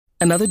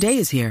Another day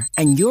is here,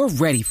 and you're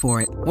ready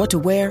for it. What to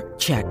wear?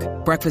 Check.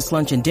 Breakfast,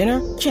 lunch, and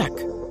dinner? Check.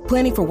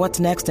 Planning for what's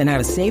next and how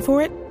to save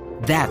for it?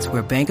 That's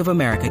where Bank of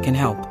America can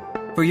help.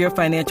 For your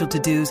financial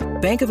to-dos,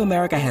 Bank of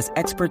America has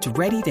experts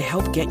ready to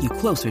help get you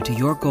closer to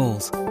your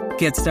goals.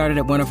 Get started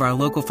at one of our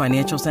local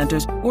financial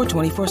centers or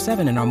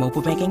 24/7 in our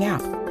mobile banking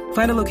app.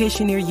 Find a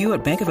location near you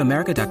at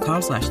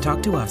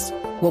bankofamerica.com/talktous.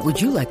 What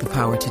would you like the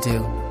power to do?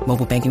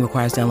 Mobile banking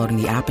requires downloading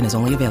the app and is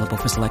only available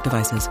for select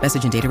devices.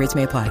 Message and data rates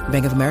may apply.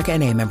 Bank of America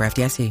N.A., member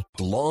FDIC.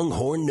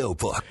 Longhorn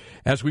Notebook.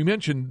 As we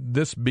mentioned,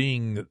 this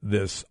being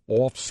this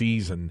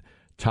off-season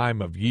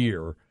time of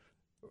year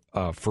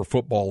for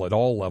football at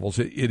all levels,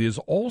 it is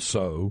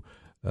also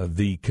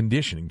the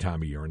conditioning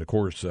time of year. And, of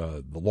course,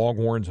 the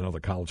Longhorns and other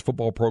college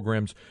football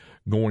programs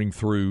going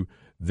through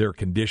their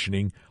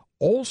conditioning.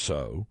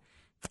 Also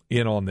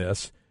in on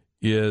this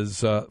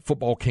is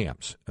football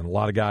camps. And a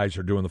lot of guys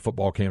are doing the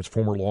football camps.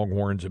 Former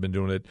Longhorns have been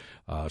doing it.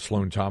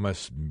 Sloan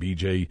Thomas,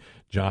 B.J.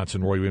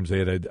 Johnson, Roy Williams, they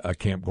had a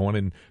camp going.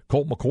 And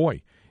Colt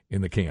McCoy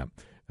in the camp,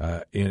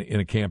 in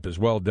a camp as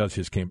well, does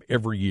his camp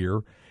every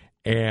year.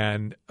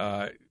 And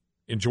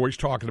enjoys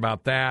talking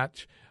about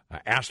that.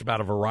 Asked about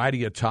a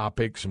variety of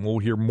topics, and we'll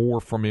hear more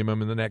from him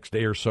in the next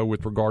day or so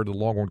with regard to the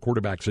Longhorn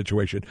quarterback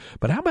situation.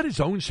 But how about his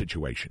own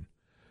situation?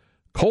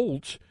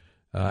 Colt,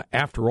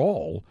 after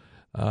all,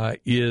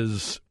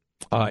 is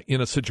in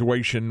a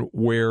situation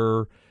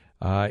where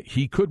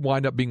he could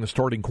wind up being the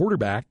starting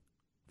quarterback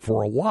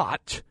for a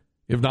lot,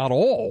 if not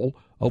all,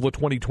 of the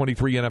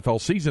 2023 NFL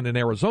season in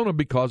Arizona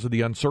because of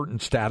the uncertain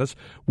status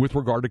with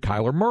regard to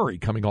Kyler Murray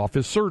coming off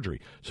his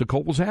surgery. So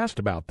Colt was asked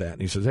about that,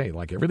 and he says, hey,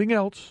 like everything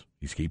else,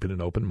 he's keeping an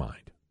open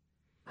mind.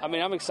 I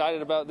mean, I'm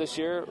excited about this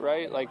year,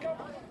 right? Like,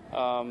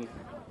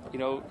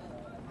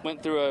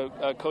 went through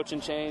a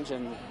coaching change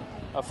and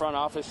a front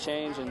office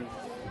change, and,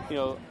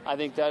 I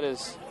think that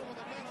is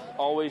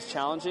always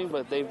challenging,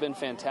 but they've been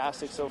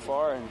fantastic so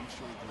far,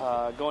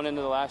 and going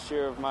into the last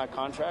year of my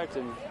contract,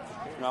 and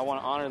I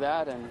want to honor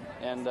that,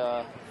 and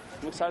I'm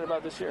excited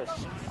about this year.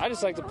 I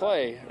just like to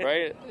play,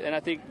 right? And I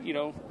think,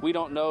 we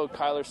don't know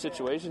Kyler's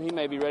situation. He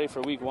may be ready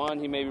for week 1.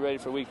 He may be ready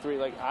for week 3.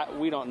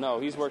 We don't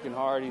know. He's working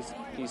hard.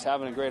 He's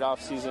having a great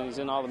offseason. He's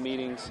in all the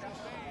meetings.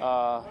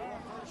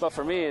 But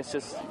for me, it's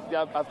just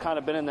I've kind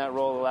of been in that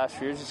role the last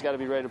few years. Just got to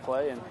be ready to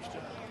play, and,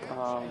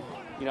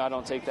 I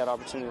don't take that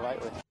opportunity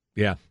lightly.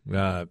 Yeah.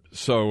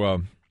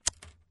 So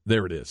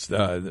there it is.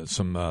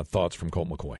 Some thoughts from Colt McCoy.